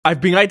I've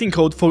been writing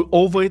code for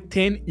over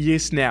 10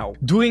 years now.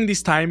 During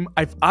this time,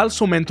 I've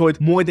also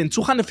mentored more than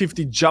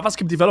 250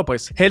 JavaScript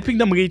developers, helping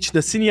them reach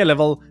the senior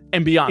level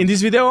and beyond. In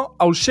this video,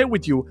 I'll share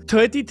with you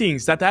 30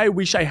 things that I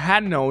wish I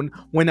had known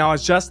when I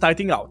was just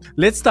starting out.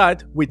 Let's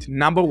start with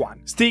number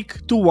 1.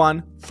 Stick to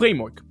one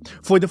framework.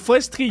 For the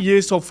first 3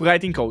 years of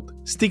writing code,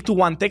 stick to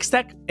one tech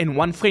stack and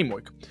one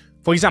framework.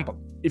 For example,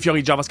 if you're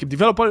a JavaScript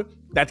developer,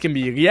 that can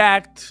be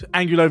React,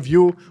 Angular,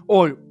 Vue,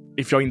 or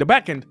if you're in the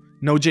backend,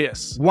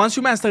 Node.js. Once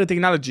you master a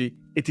technology,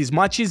 it is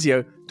much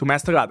easier to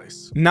master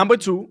others. Number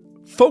 2,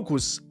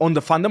 focus on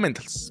the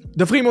fundamentals.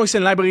 The frameworks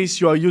and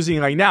libraries you are using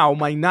right now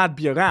might not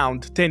be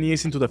around 10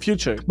 years into the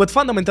future, but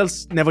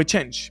fundamentals never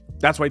change.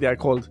 That's why they are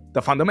called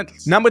the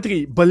fundamentals. Number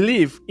 3,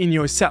 believe in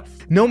yourself.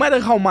 No matter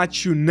how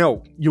much you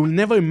know, you'll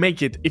never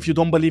make it if you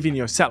don't believe in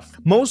yourself.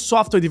 Most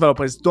software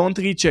developers don't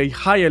reach a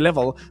higher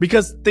level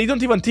because they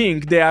don't even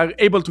think they are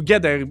able to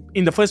get there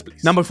in the first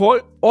place. Number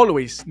 4,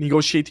 always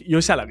negotiate your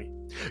salary.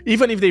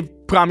 Even if they've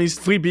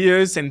promised free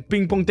beers and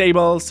ping pong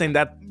tables and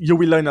that you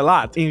will learn a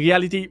lot, in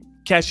reality,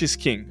 cash is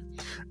king.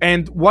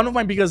 And one of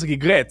my biggest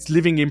regrets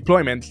leaving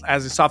employment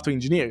as a software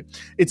engineer,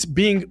 it's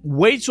being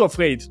way too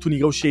afraid to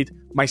negotiate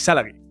my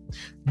salary.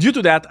 Due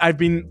to that, I've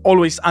been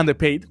always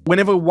underpaid.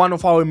 Whenever one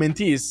of our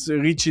mentees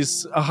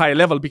reaches a higher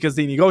level because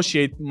they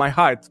negotiate, my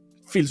heart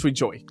fills with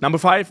joy. Number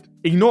 5,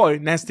 ignore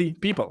nasty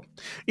people.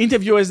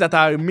 Interviewers that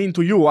are mean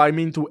to you are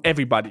mean to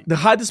everybody. The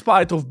hardest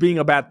part of being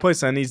a bad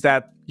person is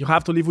that you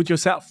have to live with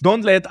yourself.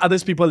 Don't let other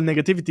people's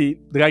negativity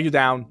drag you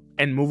down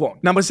and move on.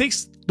 Number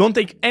 6, don't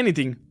take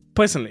anything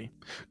personally.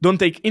 Don't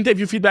take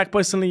interview feedback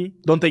personally.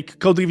 Don't take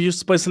code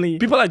reviews personally.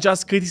 People are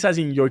just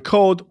criticizing your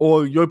code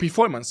or your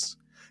performance,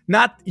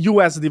 not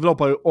you as a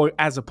developer or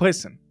as a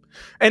person.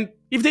 And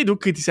if they do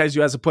criticize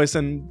you as a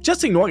person,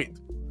 just ignore it.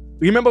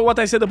 Remember what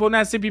I said about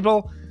nasty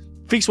people?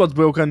 Fix what's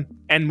broken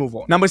and move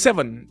on. Number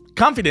 7,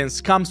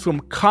 confidence comes from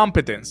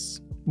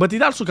competence, but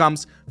it also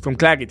comes from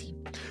clarity.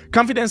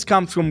 Confidence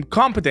comes from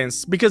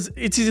competence because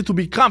it's easy to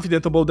be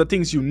confident about the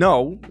things you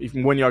know,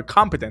 even when you're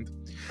competent.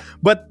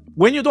 But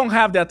when you don't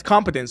have that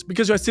competence,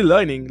 because you're still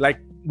learning, like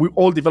we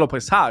all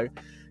developers are,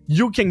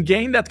 you can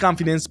gain that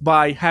confidence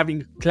by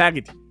having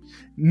clarity.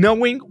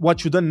 Knowing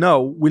what you don't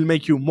know will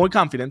make you more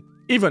confident,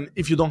 even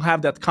if you don't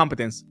have that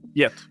competence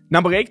yet.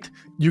 Number 8,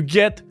 you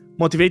get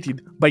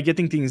motivated by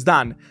getting things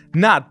done,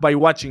 not by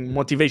watching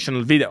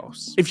motivational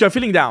videos. If you're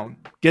feeling down,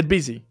 get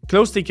busy,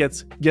 close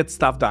tickets, get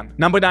stuff done.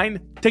 Number 9,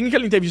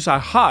 technical interviews are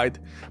hard,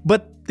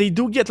 but they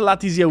do get a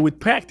lot easier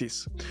with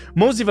practice.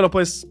 Most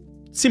developers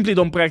simply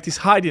don't practice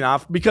hard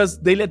enough because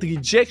they let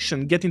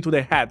rejection get into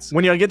their heads.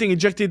 When you're getting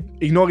rejected,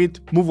 ignore it,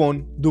 move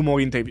on, do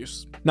more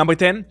interviews. Number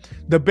 10,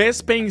 the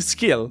best paying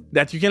skill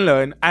that you can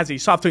learn as a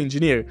software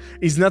engineer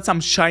is not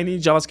some shiny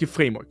JavaScript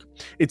framework.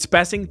 It's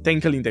passing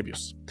technical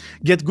interviews.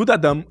 Get good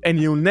at them and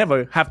you'll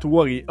never have to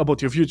worry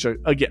about your future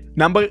again.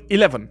 Number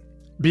 11,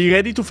 be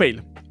ready to fail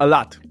a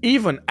lot.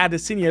 Even at the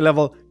senior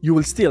level, you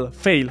will still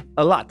fail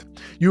a lot.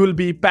 You will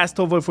be passed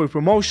over for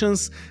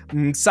promotions,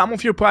 some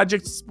of your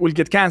projects will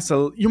get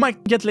cancelled, you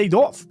might get laid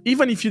off,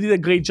 even if you did a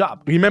great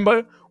job.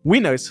 Remember,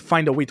 winners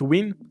find a way to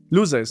win,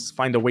 losers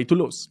find a way to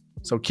lose.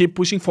 So keep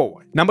pushing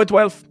forward. Number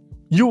 12,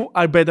 you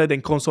are better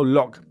than console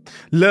log.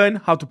 Learn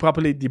how to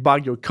properly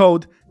debug your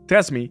code.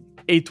 Trust me,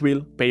 it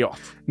will pay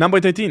off. Number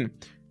 13,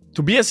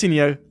 to be a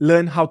senior,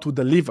 learn how to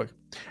deliver.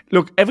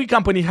 Look, every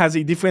company has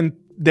a different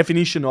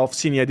definition of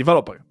senior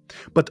developer,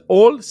 but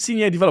all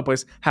senior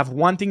developers have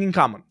one thing in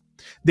common.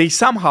 They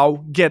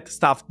somehow get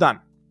stuff done.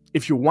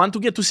 If you want to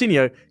get to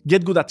senior,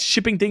 get good at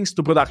shipping things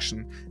to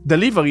production.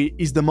 Delivery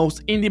is the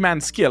most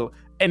in-demand skill,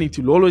 and it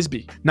will always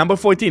be. Number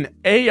 14,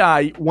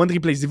 AI won't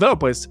replace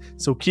developers,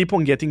 so keep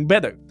on getting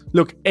better.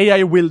 Look,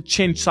 AI will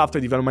change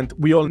software development,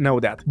 we all know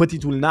that, but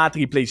it will not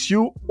replace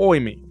you or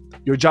me.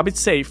 Your job is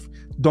safe,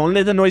 don't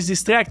let the noise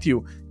distract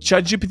you.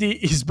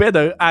 ChatGPT is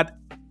better at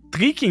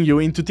tricking you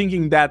into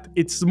thinking that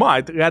it's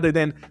smart rather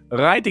than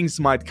writing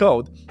smart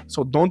code,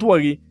 so don't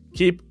worry,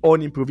 keep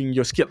on improving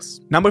your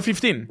skills. Number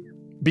 15,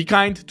 be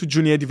kind to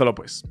junior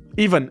developers,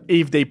 even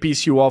if they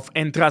piss you off,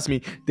 and trust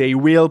me, they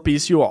will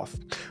piss you off.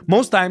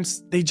 Most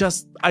times, they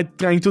just are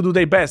trying to do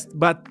their best,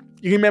 but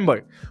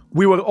remember,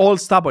 we were all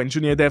stubborn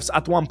junior devs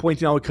at one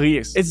point in our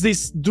careers. It's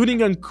this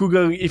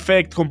Dunning-Kruger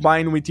effect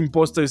combined with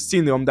imposter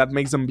syndrome that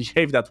makes them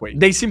behave that way.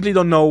 They simply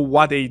don't know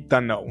what they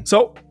don't know.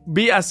 So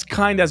be as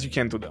kind as you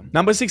can to them.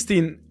 Number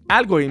 16,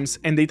 algorithms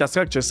and data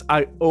structures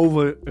are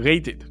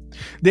overrated.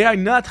 They are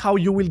not how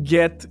you will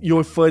get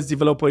your first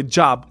developer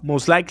job,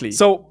 most likely.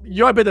 So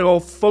you are better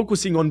off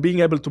focusing on being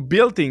able to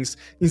build things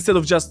instead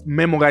of just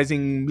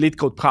memorizing lead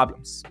code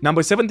problems.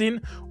 Number 17,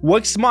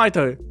 work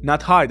smarter,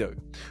 not harder.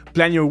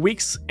 Plan your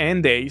weeks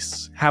and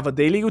days, have a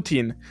daily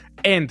routine,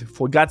 and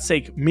for God's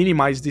sake,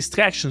 minimize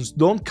distractions.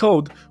 Don't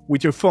code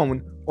with your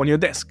phone on your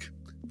desk.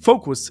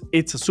 Focus,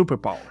 it's a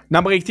superpower.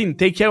 Number 18,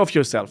 take care of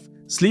yourself.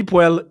 Sleep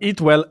well, eat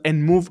well,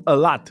 and move a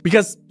lot.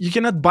 Because you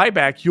cannot buy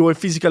back your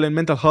physical and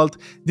mental health.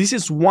 This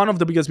is one of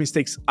the biggest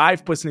mistakes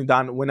I've personally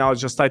done when I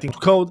was just starting to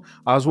code.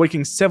 I was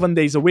working 7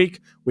 days a week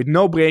with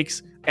no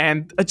breaks,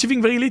 and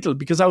achieving very little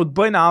because I would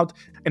burn out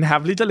and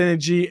have little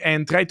energy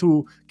and try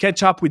to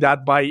catch up with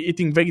that by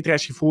eating very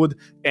trashy food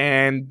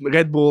and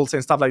Red Bulls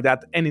and stuff like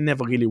that, and it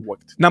never really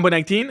worked. Number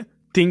 19,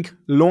 think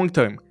long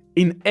term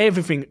in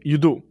everything you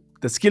do.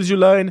 The skills you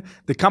learn,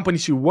 the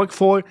companies you work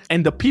for,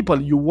 and the people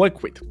you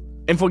work with.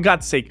 And for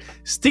God's sake,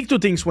 stick to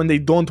things when they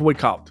don't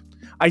work out.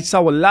 I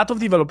saw a lot of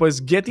developers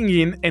getting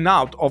in and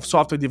out of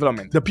software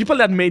development. The people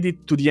that made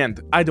it to the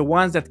end are the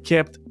ones that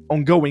kept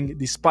on going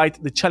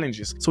despite the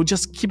challenges. So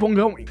just keep on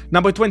going.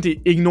 Number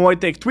 20, ignore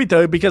tech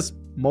Twitter because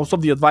most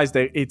of the advice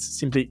there, it's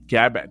simply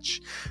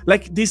garbage.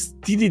 Like this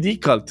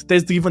TDD cult,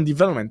 test-driven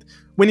development,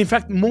 when in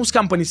fact most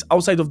companies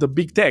outside of the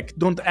big tech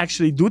don't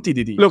actually do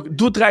TDD. Look,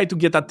 do try to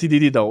get at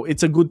TDD though,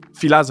 it's a good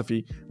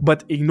philosophy,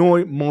 but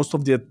ignore most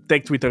of the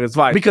tech Twitter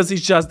advice because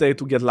it's just there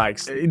to get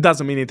likes. It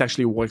doesn't mean it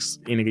actually works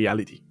in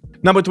reality.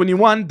 Number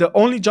 21, the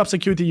only job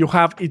security you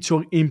have is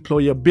your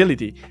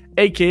employability,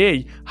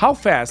 aka how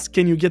fast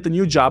can you get a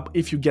new job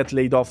if you get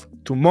laid off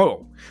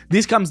tomorrow.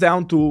 This comes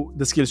down to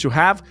the skills you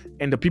have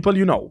and the people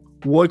you know.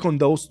 Work on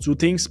those two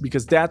things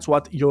because that's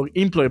what your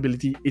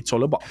employability is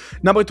all about.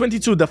 Number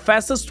 22, the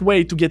fastest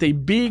way to get a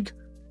big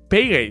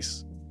pay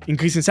raise,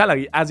 increase in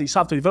salary as a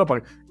software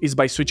developer is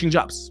by switching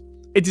jobs.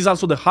 It is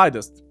also the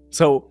hardest,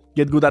 so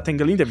get good at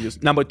technical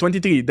interviews. Number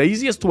 23, the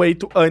easiest way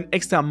to earn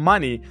extra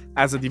money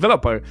as a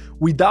developer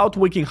without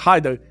working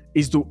harder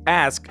is to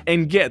ask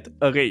and get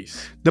a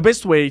raise. The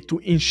best way to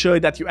ensure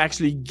that you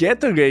actually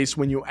get a raise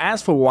when you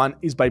ask for one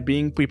is by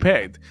being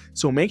prepared.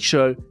 So make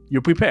sure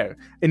you prepare.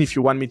 And if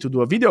you want me to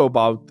do a video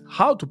about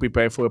how to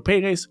prepare for a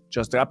pay raise,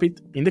 just drop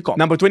it in the comments.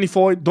 Number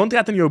 24, don't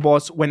threaten your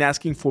boss when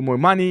asking for more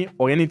money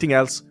or anything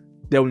else.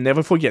 They will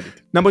never forget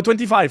it. Number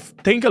 25,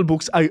 technical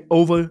books are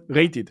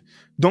overrated.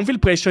 Don't feel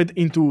pressured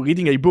into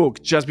reading a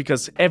book just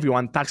because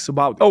everyone talks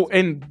about it. Oh,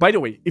 and by the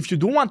way, if you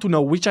do want to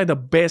know which are the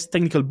best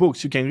technical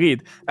books you can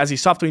read as a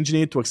software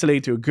engineer to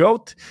accelerate your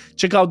growth,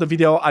 check out the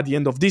video at the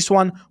end of this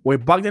one where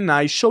Bogdan and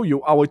I show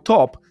you our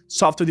top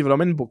software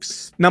development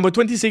books. Number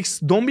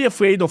 26, don't be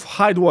afraid of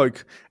hard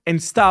work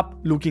and stop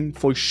looking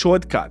for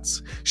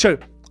shortcuts. Sure,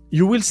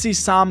 you will see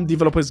some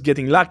developers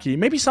getting lucky,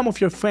 maybe some of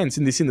your friends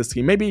in this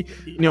industry, maybe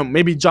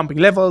jumping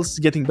levels,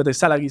 getting better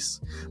salaries.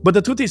 But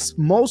the truth is,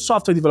 most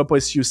software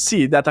developers you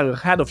see that are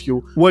ahead of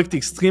you worked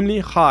extremely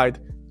hard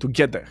to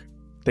get there.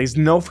 There is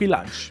no free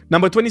lunch.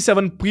 Number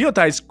 27,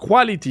 prioritize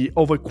quality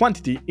over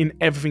quantity in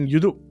everything you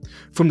do.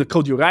 From the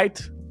code you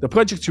write, the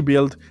projects you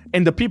build,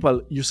 and the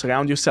people you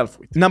surround yourself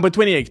with. Number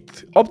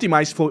 28,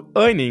 optimize for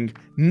earning,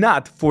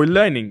 not for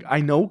learning.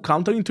 I know,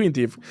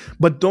 counterintuitive,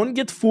 but don't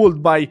get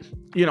fooled by,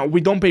 we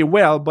don't pay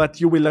well,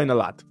 but you will learn a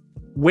lot.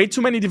 Way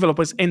too many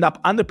developers end up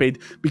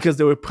underpaid because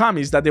they were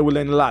promised that they will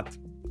learn a lot.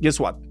 Guess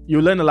what?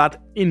 You learn a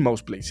lot in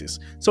most places,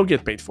 so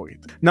get paid for it.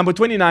 Number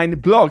 29,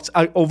 blogs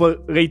are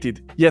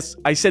overrated. Yes,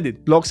 I said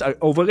it, blogs are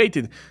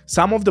overrated.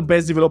 Some of the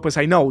best developers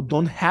I know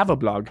don't have a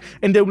blog,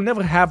 and they will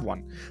never have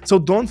one. So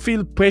don't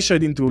feel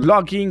pressured into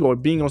blogging or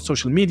being on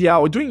social media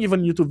or doing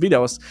even YouTube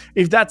videos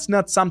if that's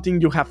not something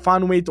you have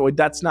fun with or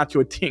that's not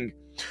your thing.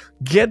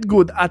 Get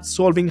good at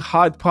solving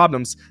hard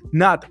problems,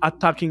 not at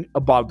talking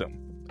about them,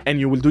 and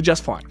you will do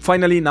just fine.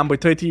 Finally, number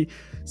 30,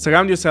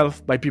 surround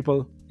yourself by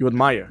people you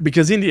admire,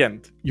 because in the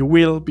end, you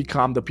will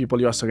become the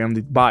people you are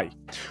surrounded by.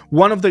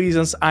 One of the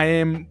reasons I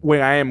am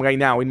where I am right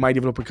now in my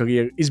developer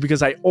career is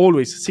because I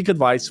always seek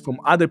advice from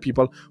other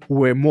people who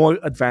were more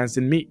advanced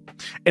than me.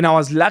 And I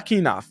was lucky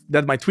enough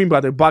that my twin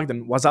brother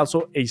Bogdan was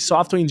also a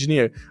software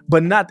engineer,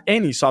 but not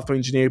any software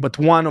engineer, but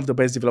one of the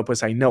best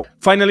developers I know.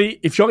 Finally,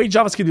 if you're a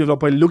JavaScript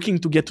developer looking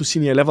to get to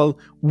senior level,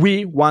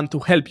 we want to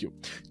help you.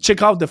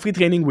 Check out the free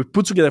training we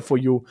put together for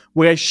you,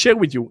 where I share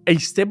with you a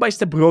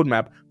step-by-step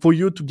roadmap for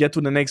you to get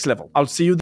to the next level. I'll see you